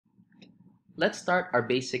Let's start our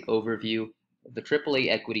basic overview of the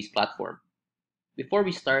AAA Equities platform. Before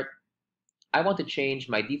we start, I want to change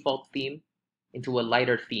my default theme into a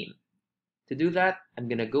lighter theme. To do that, I'm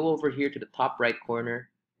going to go over here to the top right corner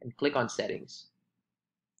and click on Settings.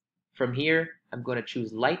 From here, I'm going to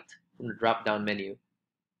choose Light from the drop-down menu.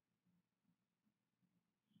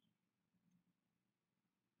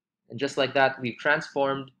 And just like that, we've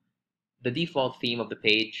transformed the default theme of the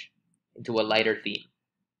page into a lighter theme.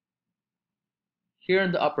 Here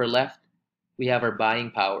in the upper left, we have our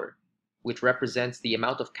buying power, which represents the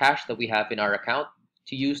amount of cash that we have in our account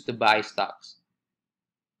to use to buy stocks.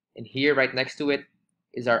 And here right next to it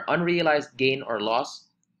is our unrealized gain or loss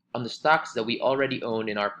on the stocks that we already own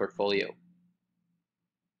in our portfolio.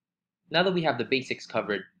 Now that we have the basics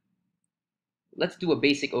covered, let's do a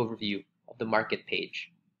basic overview of the market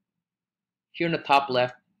page. Here in the top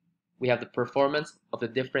left, we have the performance of the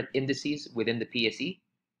different indices within the PSE,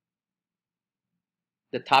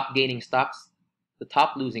 the top gaining stocks, the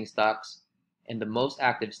top losing stocks, and the most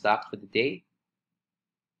active stocks for the day,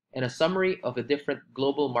 and a summary of the different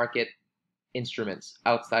global market instruments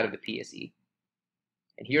outside of the PSE.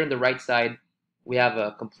 And here on the right side, we have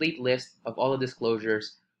a complete list of all the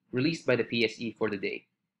disclosures released by the PSE for the day.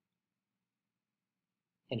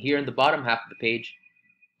 And here in the bottom half of the page,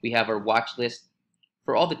 we have our watch list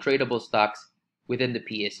for all the tradable stocks within the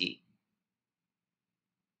PSE.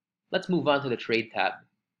 Let's move on to the Trade tab.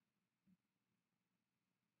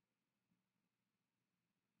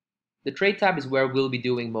 The Trade tab is where we'll be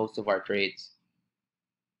doing most of our trades.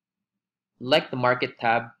 Like the Market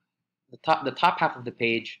tab, the top half of the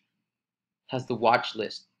page has the watch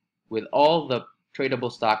list with all the tradable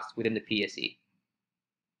stocks within the PSE.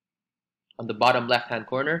 On the bottom left-hand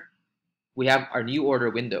corner, we have our new order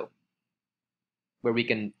window, where we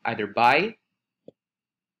can either buy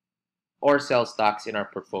or sell stocks in our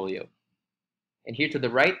portfolio. And here to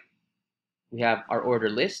the right, we have our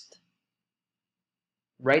order list.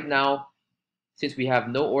 Right now, since we have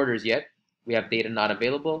no orders yet, we have data not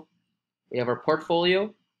available. We have our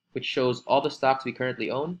portfolio, which shows all the stocks we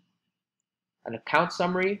currently own, an account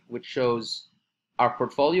summary, which shows our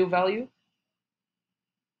portfolio value,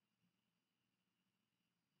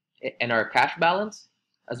 and our cash balance,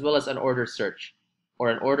 as well as an order search,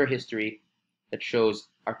 or an order history that shows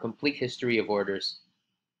our complete history of orders.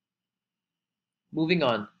 Moving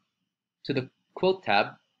on to the Quote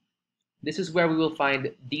tab, this is where we will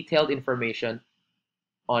find detailed information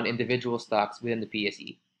on individual stocks within the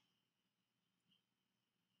PSE.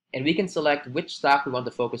 And we can select which stock we want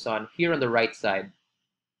to focus on here on the right side.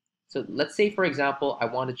 So let's say, for example, I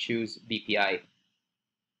want to choose BPI.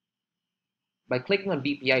 By clicking on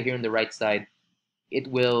BPI here on the right side, it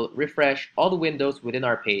will refresh all the windows within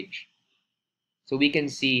our page. So we can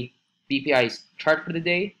see BPI's chart for the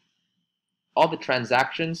day, all the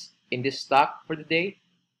transactions in this stock for the day,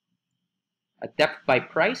 a depth by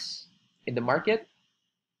price in the market,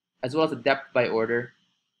 as well as a depth by order,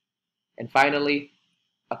 and finally,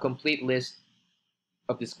 a complete list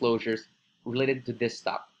of disclosures related to this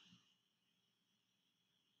stock.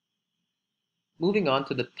 Moving on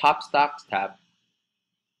to the Top Stocks tab,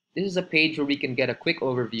 this is a page where we can get a quick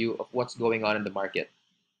overview of what's going on in the market.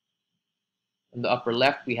 In the upper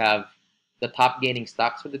left, we have the top gaining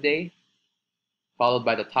stocks for the day, followed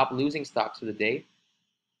by the top losing stocks for the day.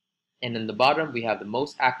 And in the bottom, we have the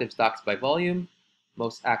most active stocks by volume,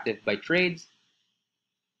 most active by trades,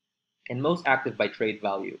 and most active by trade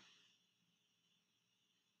value.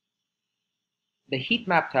 The Heat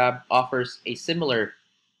Map tab offers a similar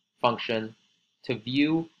function to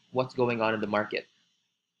view what's going on in the market.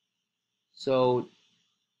 So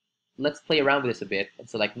let's play around with this a bit and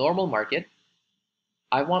select Normal Market.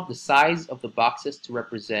 I want the size of the boxes to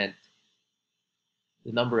represent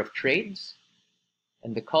the number of trades,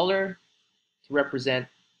 and the color to represent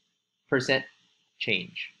percent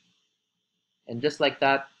change. And just like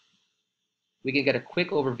that, we can get a quick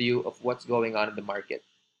overview of what's going on in the market.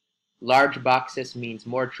 Large boxes means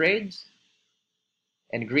more trades,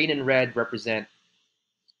 and green and red represent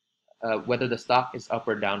whether the stock is up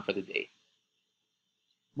or down for the day.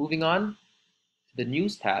 Moving on to the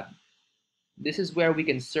News tab, this is where we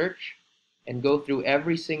can search and go through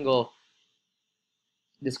every single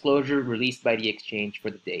disclosure released by the exchange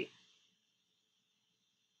for the day.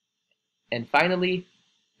 And finally,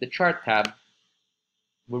 the Chart tab,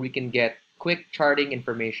 where we can get quick charting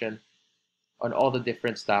information on all the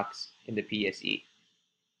different stocks in the PSE.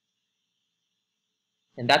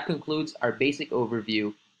 And that concludes our basic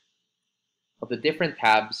overview of the different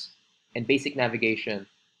tabs and basic navigation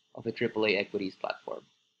of the AAA Equities platform.